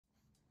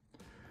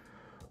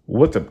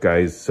What's up,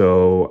 guys?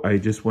 So I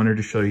just wanted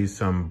to show you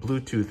some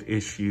Bluetooth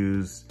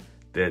issues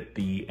that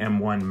the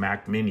M1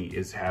 Mac Mini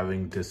is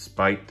having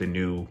despite the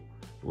new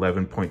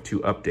 11.2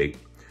 update.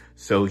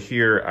 So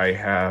here I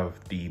have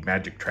the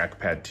Magic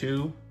Trackpad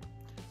 2.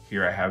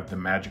 Here I have the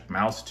Magic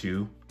Mouse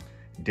 2.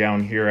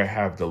 Down here I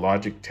have the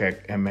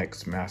Logitech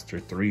MX Master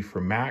 3 for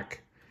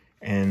Mac.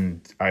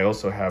 And I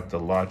also have the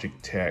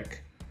Logitech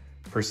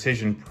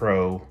Precision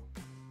Pro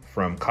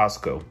from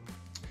Costco.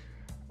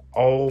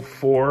 All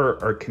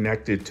four are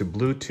connected to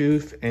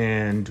Bluetooth,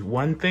 and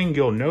one thing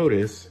you'll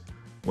notice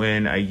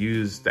when I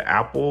use the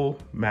Apple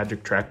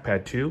Magic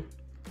Trackpad 2,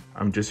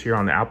 I'm just here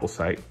on the Apple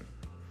site.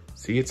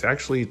 See,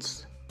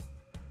 it's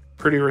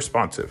pretty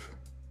responsive.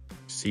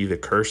 See the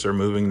cursor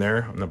moving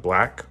there on the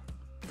black?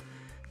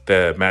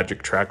 The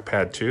Magic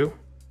Trackpad 2,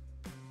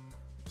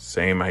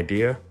 same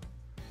idea.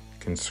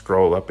 Can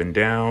scroll up and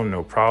down,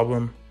 no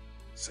problem.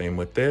 Same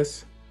with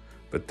this.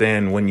 But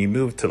then when you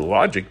move to the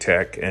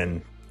Logitech,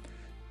 and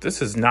this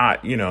is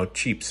not,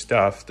 cheap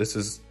stuff. This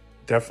is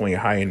definitely a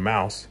high-end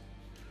mouse.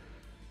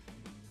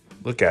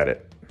 Look at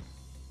it.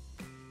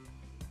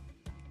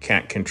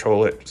 Can't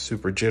control it,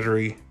 super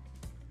jittery.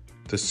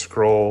 The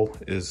scroll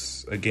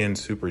is, again,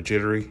 super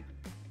jittery.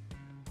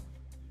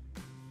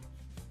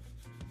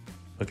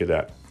 Look at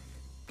that.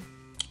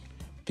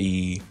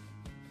 The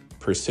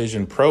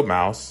Precision Pro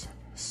mouse,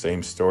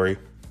 same story.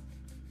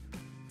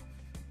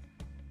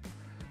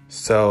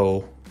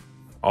 So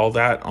all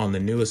that on the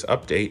newest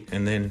update,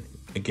 and then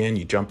again,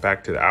 you jump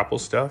back to the Apple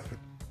stuff,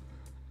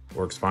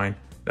 works fine.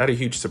 Not a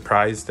huge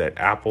surprise that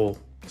Apple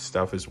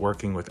stuff is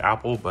working with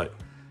Apple, but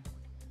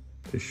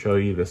to show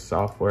you the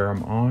software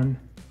I'm on,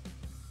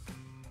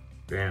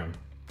 bam,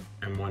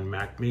 M1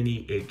 Mac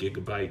Mini, 8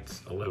 GB,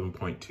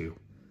 11.2.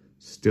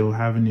 Still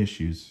having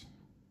issues.